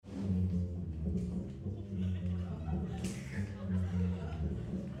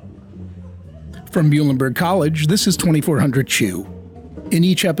From Muhlenberg College, this is 2400 CHEW. In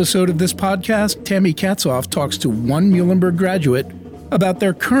each episode of this podcast, Tammy Katzoff talks to one Muhlenberg graduate about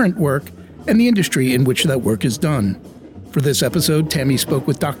their current work and the industry in which that work is done. For this episode, Tammy spoke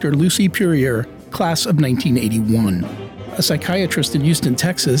with Dr. Lucy Puryear, class of 1981, a psychiatrist in Houston,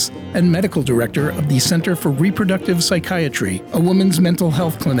 Texas, and medical director of the Center for Reproductive Psychiatry, a women's mental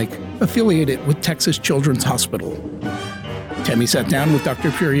health clinic affiliated with Texas Children's Hospital. Tammy sat down with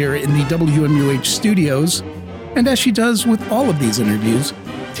Dr. Puryear in the WMUH studios, and as she does with all of these interviews,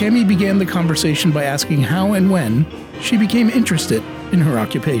 Tammy began the conversation by asking how and when she became interested in her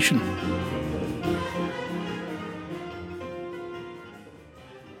occupation.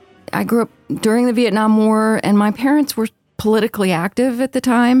 I grew up during the Vietnam War, and my parents were politically active at the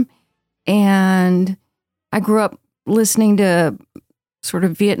time, and I grew up listening to sort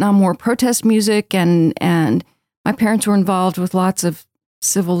of Vietnam War protest music, and my parents were involved with lots of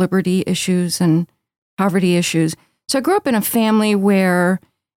civil liberty issues and poverty issues. So I grew up in a family where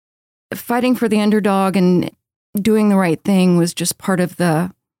fighting for the underdog and doing the right thing was just part of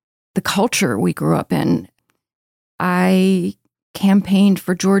the culture we grew up in. I campaigned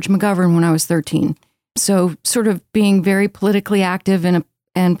for George McGovern when I was 13. So sort of being very politically active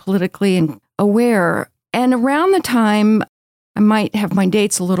and politically aware. And around the time, I might have my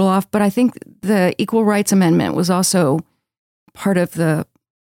dates a little off, but I think the Equal Rights Amendment was also part of the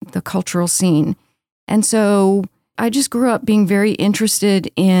cultural scene. And so I just grew up being very interested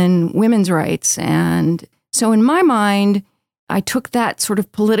in women's rights. And so in my mind, I took that sort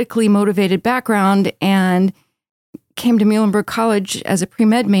of politically motivated background and came to Muhlenberg College as a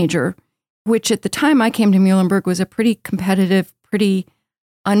pre-med major, which at the time I came to Muhlenberg was a pretty competitive, pretty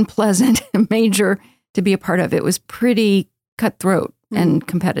unpleasant major to be a part of. It was pretty cutthroat and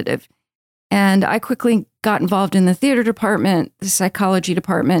competitive. And I quickly got involved in the theater department, the psychology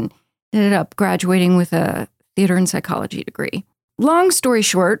department, ended up graduating with a theater and psychology degree. Long story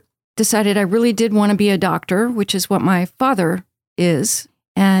short, decided I really did want to be a doctor, which is what my father is,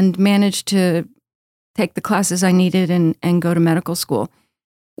 and managed to take the classes I needed and go to medical school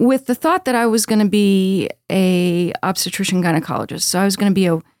with the thought that I was going to be a obstetrician gynecologist. So I was going to be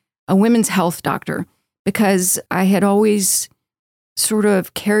a women's health doctor, because I had always sort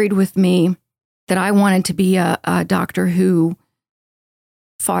of carried with me that I wanted to be a doctor who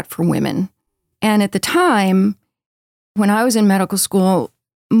fought for women. And at the time, when I was in medical school,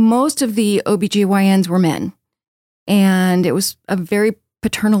 most of the OBGYNs were men. And it was a very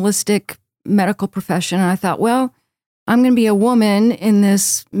paternalistic medical profession. And I thought, well, I'm going to be a woman in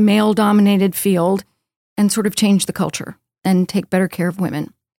this male-dominated field and sort of change the culture and take better care of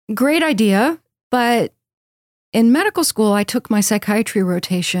women. Great idea. But in medical school, I took my psychiatry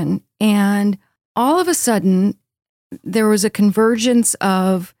rotation, and all of a sudden, there was a convergence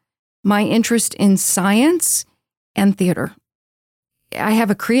of my interest in science and theater. I have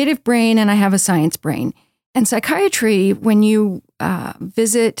a creative brain and I have a science brain. And psychiatry, when you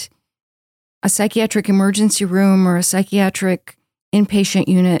visit a psychiatric emergency room or a psychiatric inpatient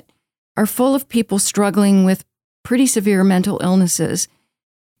unit, are full of people struggling with pretty severe mental illnesses.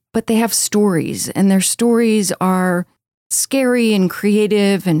 But they have stories, and their stories are scary and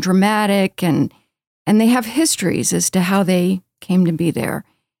creative and dramatic, and they have histories as to how they came to be there.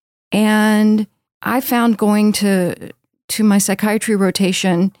 And I found going to my psychiatry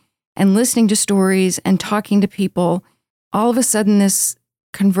rotation and listening to stories and talking to people, all of a sudden this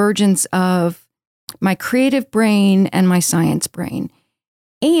convergence of my creative brain and my science brain,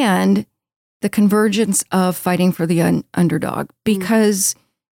 and the convergence of fighting for the underdog, because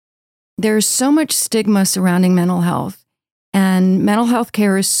there's so much stigma surrounding mental health, and mental health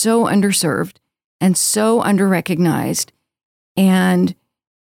care is so underserved and so underrecognized, and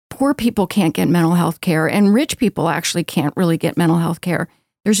poor people can't get mental health care, and rich people actually can't really get mental health care.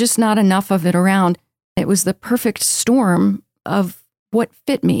 There's just not enough of it around. It was the perfect storm of what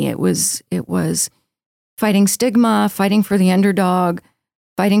fit me. It was fighting stigma, fighting for the underdog,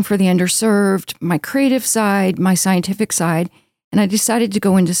 fighting for the underserved, my creative side, my scientific side. And I decided to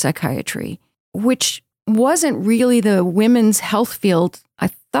go into psychiatry, which wasn't really the women's health field I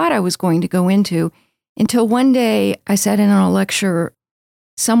thought I was going to go into, until one day I sat in on a lecture,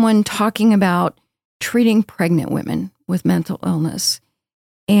 someone talking about treating pregnant women with mental illness.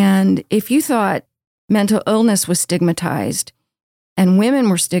 And if you thought mental illness was stigmatized and women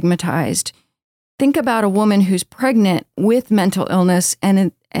were stigmatized, think about a woman who's pregnant with mental illness.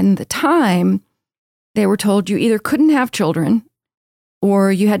 And in the time, they were told you either couldn't have children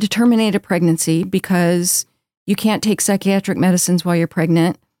or you had to terminate a pregnancy because you can't take psychiatric medicines while you're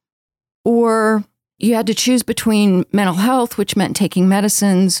pregnant, or you had to choose between mental health, which meant taking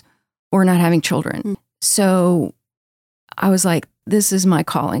medicines, or not having children. So I was like, this is my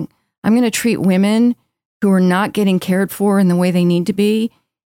calling. I'm going to treat women who are not getting cared for in the way they need to be.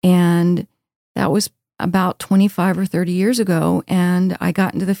 And that was about 25 or 30 years ago. And I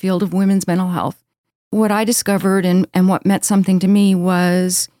got into the field of women's mental health. What I discovered and what meant something to me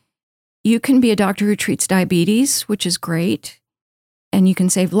was you can be a doctor who treats diabetes, which is great. And you can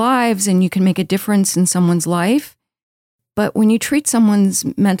save lives and you can make a difference in someone's life. But when you treat someone's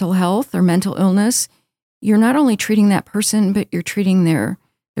mental health or mental illness, you're not only treating that person, but you're treating their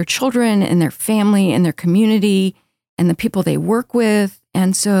children and their family and their community and the people they work with.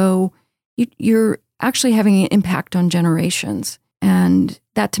 And so you're actually having an impact on generations. And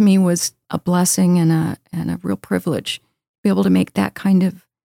that to me was a blessing and a real privilege to be able to make that kind of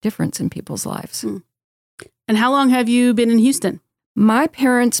difference in people's lives. And how long have you been in Houston? My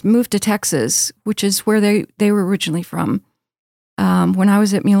parents moved to Texas, which is where they were originally from, when I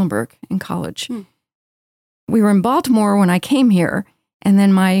was at Muhlenberg in college. We were in Baltimore when I came here, and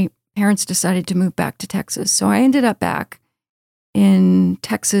then my parents decided to move back to Texas. So I ended up back in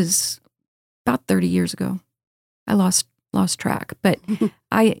Texas about 30 years ago. I lost track. But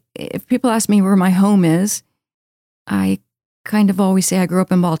if people ask me where my home is, I kind of always say I grew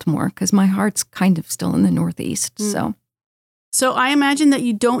up in Baltimore because my heart's kind of still in the Northeast. So I imagine that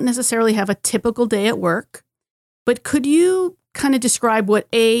you don't necessarily have a typical day at work, but could you kind of describe what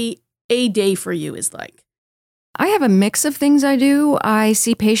a day for you is like? I have a mix of things I do. I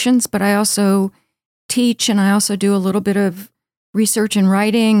see patients, but I also teach, and I also do a little bit of research and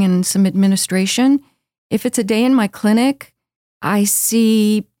writing and some administration. If it's a day in my clinic, I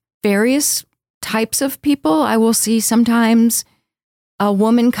see various types of people. I will see sometimes a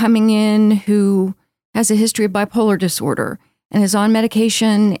woman coming in who has a history of bipolar disorder and is on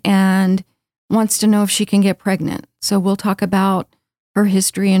medication and wants to know if she can get pregnant. So we'll talk about her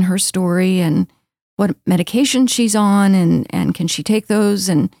history and her story and what medication she's on and can she take those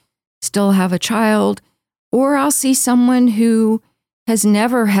and still have a child. Or I'll see someone who has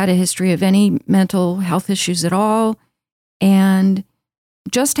never had a history of any mental health issues at all and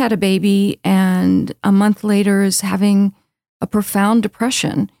just had a baby and a month later is having a profound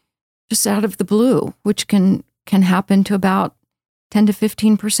depression just out of the blue, which can happen to about 10 to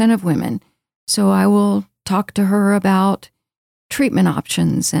 15% of women. So I will talk to her about treatment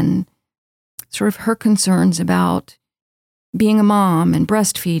options and sort of her concerns about being a mom and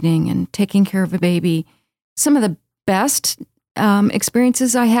breastfeeding and taking care of a baby. Some of the best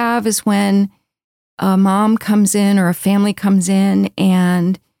experiences I have is when a mom comes in or a family comes in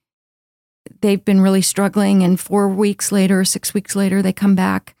and they've been really struggling, and 4 weeks later, 6 weeks later, they come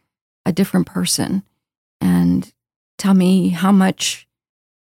back a different person and tell me how much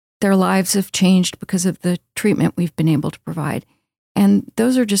their lives have changed because of the treatment we've been able to provide. And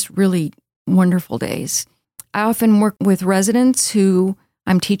those are just really wonderful days. I often work with residents who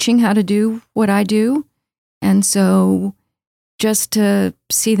I'm teaching how to do what I do. And so just to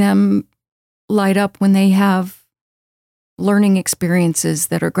see them light up when they have learning experiences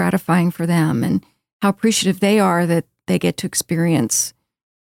that are gratifying for them and how appreciative they are that they get to experience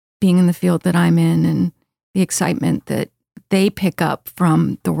being in the field that I'm in and the excitement that they pick up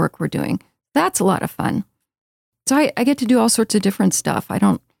from the work we're doing. That's a lot of fun. So I get to do all sorts of different stuff. I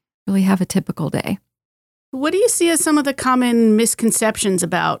don't really have a typical day. What do you see as some of the common misconceptions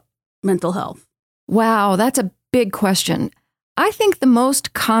about mental health? Wow, that's a big question. I think the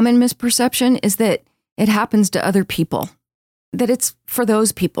most common misperception is that it happens to other people, that it's for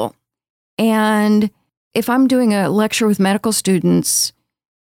those people. And if I'm doing a lecture with medical students,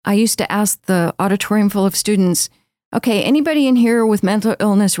 I used to ask the auditorium full of students, okay, anybody in here with mental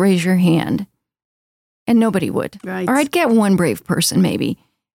illness, raise your hand. And nobody would. Right. Or I'd get one brave person maybe.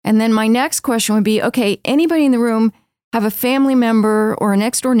 And then my next question would be, okay, anybody in the room have a family member or a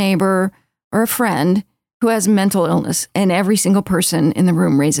next door neighbor or a friend who has mental illness? And every single person in the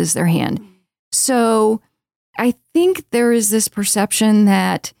room raises their hand. So I think there is this perception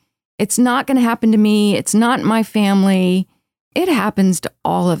that it's not going to happen to me. It's not in my family. It happens to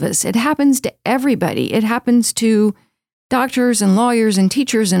all of us. It happens to everybody. It happens to doctors and lawyers and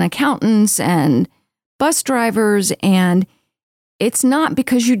teachers and accountants and bus drivers. And it's not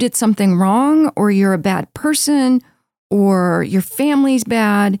because you did something wrong or you're a bad person or your family's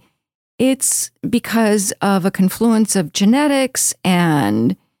bad. It's because of a confluence of genetics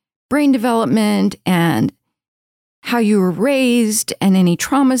and brain development and how you were raised and any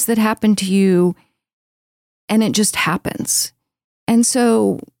traumas that happened to you. And it just happens. And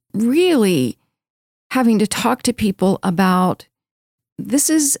so really having to talk to people about this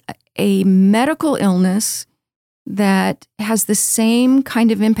is a medical illness that has the same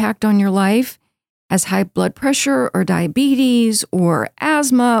kind of impact on your life as high blood pressure or diabetes or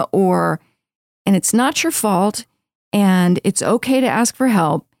asthma, and it's not your fault, and it's okay to ask for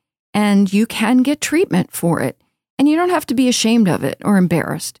help, and you can get treatment for it, and you don't have to be ashamed of it or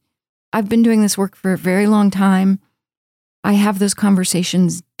embarrassed. I've been doing this work for a very long time. I have those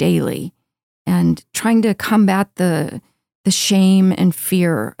conversations daily, and trying to combat the shame and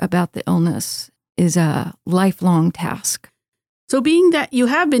fear about the illness is a lifelong task. So being that you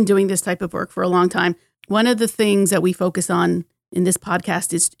have been doing this type of work for a long time, one of the things that we focus on in this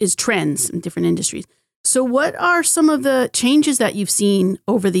podcast is trends in different industries. So what are some of the changes that you've seen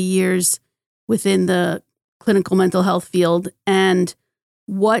over the years within the clinical mental health field, and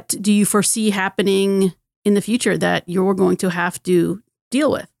what do you foresee happening in the future that you're going to have to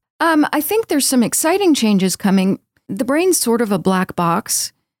deal with? I think there's some exciting changes coming. The brain's sort of a black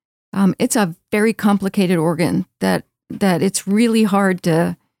box. It's a very complicated organ that it's really hard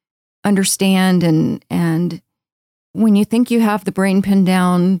to understand. And when you think you have the brain pinned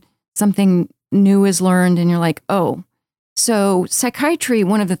down, something new is learned and you're like, oh. So psychiatry,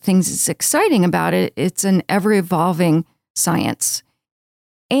 one of the things that's exciting about it, it's an ever-evolving science.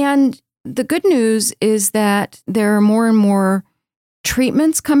 And the good news is that there are more and more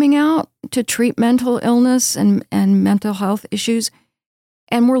treatments coming out to treat mental illness and mental health issues.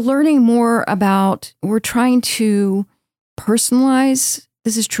 And we're learning more we're trying to personalize,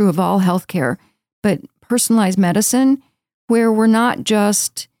 this is true of all healthcare, but personalized medicine, where we're not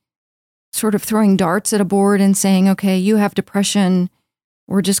just sort of throwing darts at a board and saying, okay, you have depression,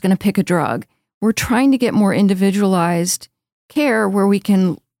 we're just going to pick a drug. We're trying to get more individualized care where we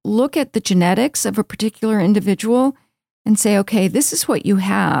can look at the genetics of a particular individual and say, okay, this is what you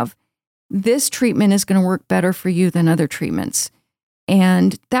have. This treatment is going to work better for you than other treatments.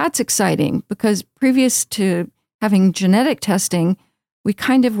 And that's exciting because previous to having genetic testing, we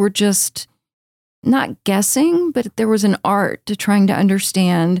kind of were just not guessing, but there was an art to trying to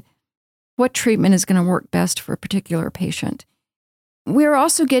understand what treatment is going to work best for a particular patient. We're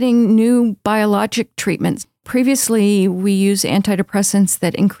also getting new biologic treatments. Previously, we used antidepressants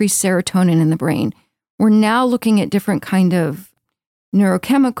that increase serotonin in the brain. We're now looking at different kind of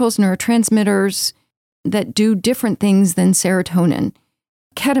neurochemicals, neurotransmitters that do different things than serotonin.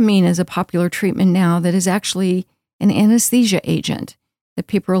 Ketamine is a popular treatment now that is actually an anesthesia agent that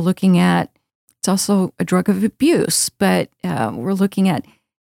people are looking at. It's also a drug of abuse, but we're looking at,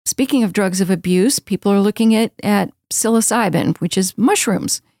 speaking of drugs of abuse, people are looking at psilocybin, which is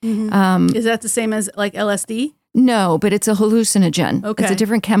mushrooms. Mm-hmm. Is that the same as like LSD? No, but it's a hallucinogen. Okay. It's a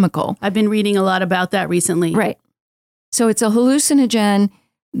different chemical. I've been reading a lot about that recently. Right. So it's a hallucinogen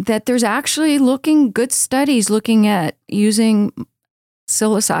that there's actually good studies looking at using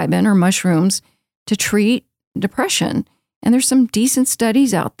psilocybin or mushrooms to treat depression. And there's some decent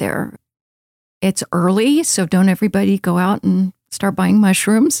studies out there. It's early, so don't everybody go out and start buying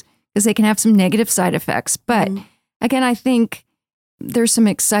mushrooms because they can have some negative side effects. But again, I think there's some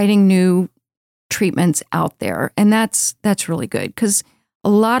exciting new treatments out there. And that's really good because a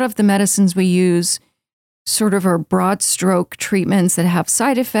lot of the medicines we use sort of are broad stroke treatments that have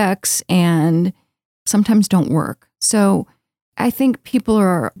side effects and sometimes don't work. So I think people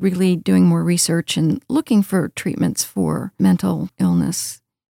are really doing more research and looking for treatments for mental illness.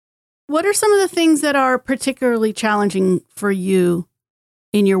 What are some of the things that are particularly challenging for you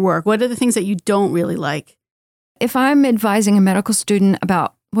in your work? What are the things that you don't really like? If I'm advising a medical student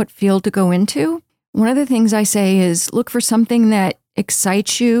about what field to go into, one of the things I say is look for something that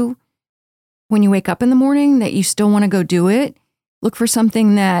excites you when you wake up in the morning, that you still want to go do it. Look for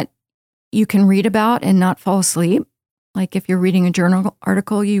something that you can read about and not fall asleep. Like if you're reading a journal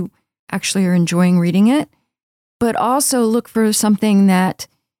article, you actually are enjoying reading it. But also look for something that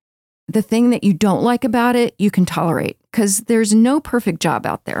the thing that you don't like about it, you can tolerate, because there's no perfect job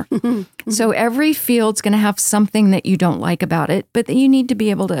out there. So every field's going to have something that you don't like about it, but that you need to be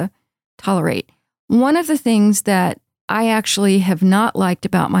able to tolerate. One of the things that I actually have not liked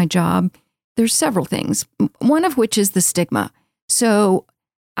about my job, there's several things, one of which is the stigma. So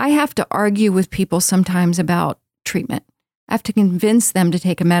I have to argue with people sometimes about treatment. I have to convince them to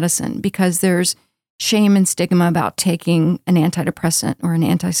take a medicine because there's shame and stigma about taking an antidepressant or an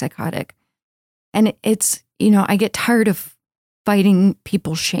antipsychotic. And it's, I get tired of fighting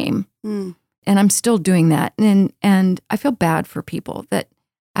people's shame. And I'm still doing that. And I feel bad for people that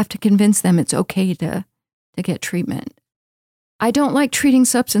I have to convince them it's okay to get treatment. I don't like treating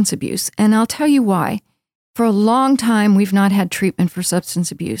substance abuse, and I'll tell you why. For a long time, we've not had treatment for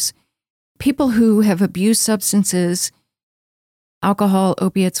substance abuse. People who have abused substances, alcohol,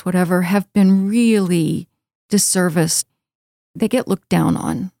 opiates, whatever, have been really disservice. They get looked down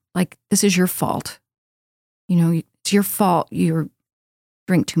on. Like, this is your fault. It's your fault you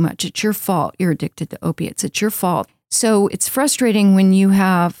drink too much. It's your fault you're addicted to opiates. It's your fault. So it's frustrating when you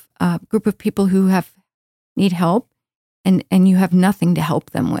have a group of people who need help and you have nothing to help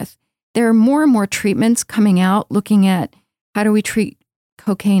them with. There are more and more treatments coming out looking at how do we treat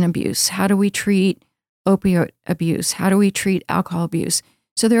cocaine abuse? How do we treat opioid abuse? How do we treat alcohol abuse?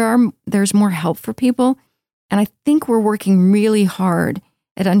 So there's more help for people. And I think we're working really hard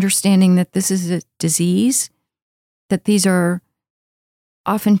at understanding that this is a disease, that these are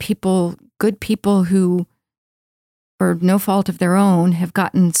often good people who, for no fault of their own, have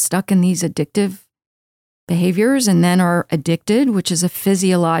gotten stuck in these addictive behaviors and then are addicted, which is a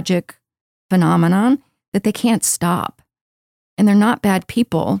physiologic phenomenon that they can't stop. And they're not bad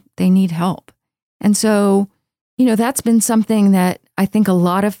people. They need help. And so, that's been something that I think a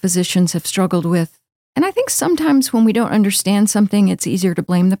lot of physicians have struggled with. And I think sometimes when we don't understand something, it's easier to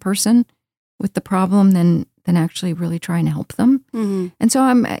blame the person with the problem than actually really trying to help them. Mm-hmm. And so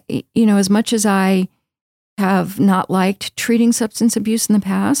I'm, as much as I have not liked treating substance abuse in the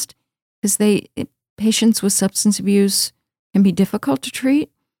past, because patients with substance abuse can be difficult to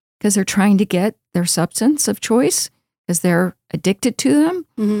treat because they're trying to get their substance of choice because they're addicted to them.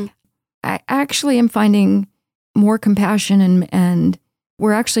 Mm-hmm. I actually am finding more compassion and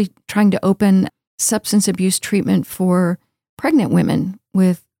we're actually trying to open substance abuse treatment for pregnant women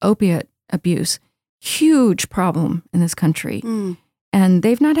with opiate abuse. Huge problem in this country. Mm. And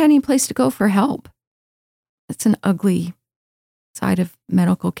they've not had any place to go for help. It's an ugly side of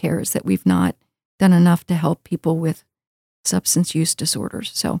medical care is that we've not done enough to help people with substance use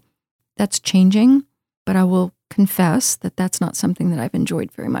disorders. So that's changing, but I will confess that that's not something that I've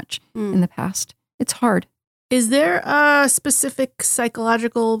enjoyed very much in the past. It's hard. Is there a specific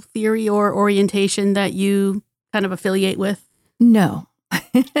psychological theory or orientation that you kind of affiliate with? No.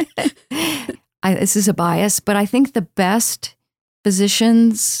 This is a bias, but I think the best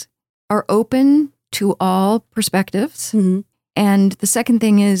physicians are open to all perspectives. Mm-hmm. And the second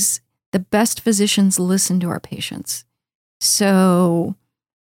thing is the best physicians listen to our patients. So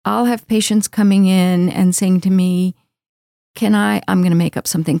I'll have patients coming in and saying to me, I'm going to make up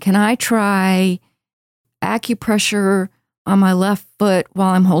something. Can I try acupressure on my left foot while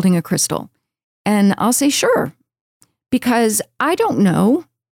I'm holding a crystal? And I'll say, sure, because I don't know.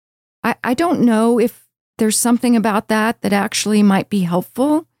 I don't know if there's something about that actually might be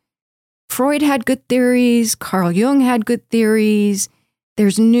helpful. Freud had good theories. Carl Jung had good theories.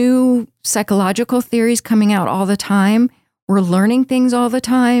 There's new psychological theories coming out all the time. We're learning things all the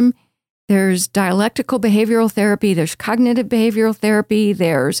time. There's dialectical behavioral therapy. There's cognitive behavioral therapy.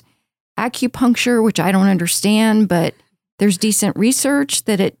 There's acupuncture, which I don't understand, but there's decent research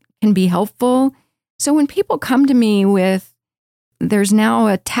that it can be helpful. So when people come to me there's now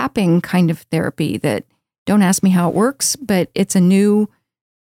a tapping kind of therapy that, don't ask me how it works, but it's a new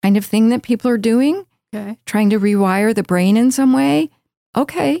kind of thing that people are doing, trying to rewire the brain in some way.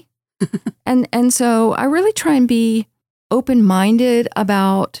 Okay. and so I really try and be open-minded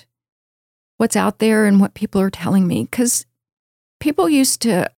about what's out there and what people are telling me. Because people used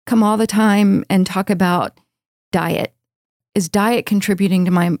to come all the time and talk about diet. Is diet contributing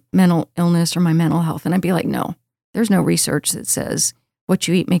to my mental illness or my mental health? And I'd be like, no, there's no research that says what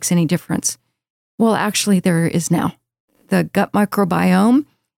you eat makes any difference. Well, actually, there is now. The gut microbiome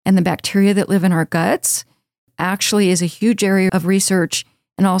and the bacteria that live in our guts actually is a huge area of research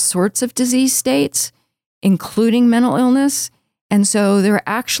in all sorts of disease states, including mental illness. And so there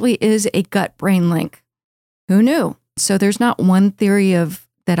actually is a gut-brain link. Who knew? So there's not one theory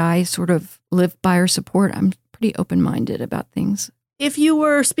that I sort of live by or support. I'm pretty open-minded about things. If you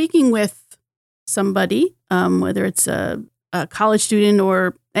were speaking with somebody, whether it's a college student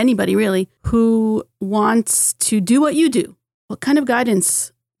or anybody really, who wants to do what you do, what kind of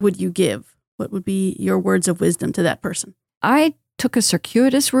guidance would you give? What would be your words of wisdom to that person? I took a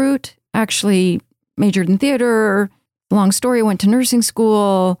circuitous route, actually majored in theater. Long story, went to nursing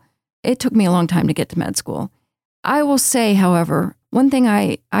school. It took me a long time to get to med school. I will say, however, one thing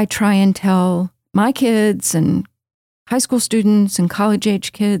I try and tell my kids and high school students and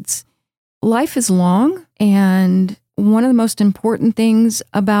college-age kids, life is long, and one of the most important things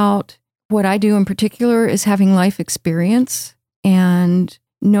about what I do in particular is having life experience and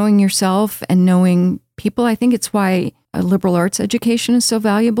knowing yourself and knowing people. I think it's why a liberal arts education is so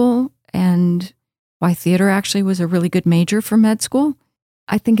valuable and why theater actually was a really good major for med school.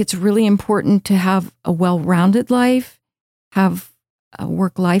 I think it's really important to have a well-rounded life, have a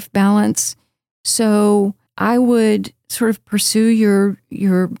work-life balance. So I would sort of pursue your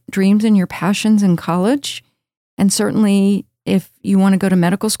dreams and your passions in college And certainly if you want to go to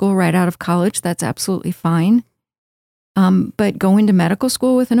medical school right out of college, that's absolutely fine. But go into medical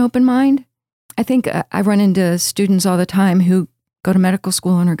school with an open mind. I think I run into students all the time who go to medical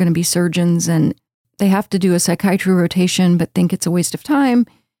school and are going to be surgeons, and they have to do a psychiatry rotation, but think it's a waste of time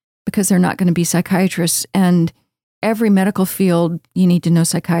because they're not going to be psychiatrists. And every medical field, you need to know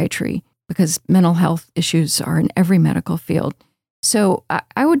psychiatry because mental health issues are in every medical field. So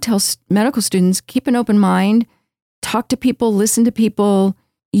I would tell medical students, keep an open mind, talk to people, listen to people.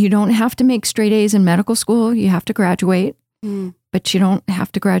 You don't have to make straight A's in medical school. You have to graduate, but you don't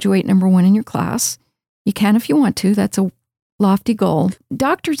have to graduate number one in your class. You can if you want to. That's a lofty goal.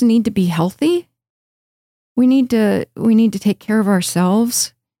 Doctors need to be healthy. We need to take care of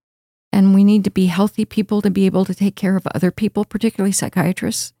ourselves, and we need to be healthy people to be able to take care of other people, particularly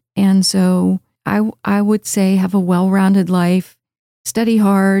psychiatrists. And so I would say have a well-rounded life, study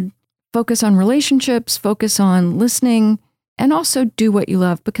hard, focus on relationships, focus on listening, and also do what you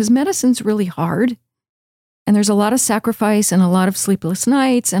love, because medicine's really hard. And there's a lot of sacrifice and a lot of sleepless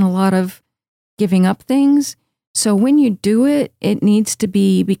nights and a lot of giving up things. So when you do it, it needs to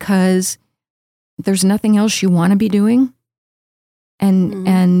be because there's nothing else you want to be doing.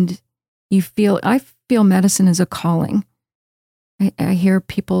 And I feel medicine is a calling. I hear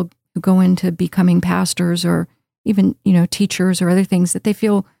people who go into becoming pastors or even, teachers or other things that they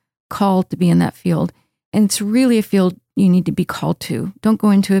feel called to be in that field. And it's really a field you need to be called to. Don't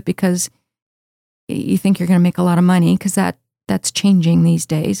go into it because you think you're going to make a lot of money, because that's changing these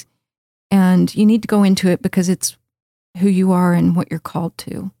days. And you need to go into it because it's who you are and what you're called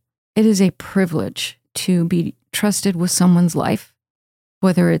to. It is a privilege to be trusted with someone's life,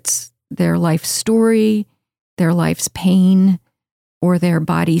 whether it's their life story, their life's pain, or their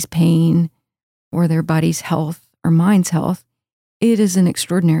body's pain, or their body's health or mind's health. It is an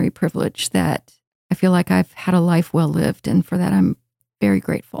extraordinary privilege that I feel like I've had a life well lived, and for that I'm very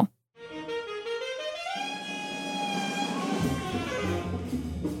grateful.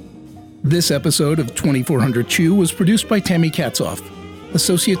 This episode of 2400 Chew was produced by Tammy Katzoff,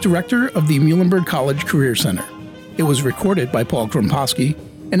 Associate Director of the Muhlenberg College Career Center. It was recorded by Paul Kromposki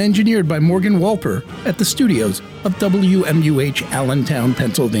and engineered by Morgan Walper at the studios of WMUH Allentown,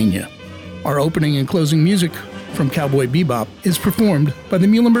 Pennsylvania. Our opening and closing music from Cowboy Bebop is performed by the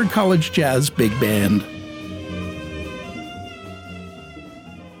Muhlenberg College Jazz Big Band.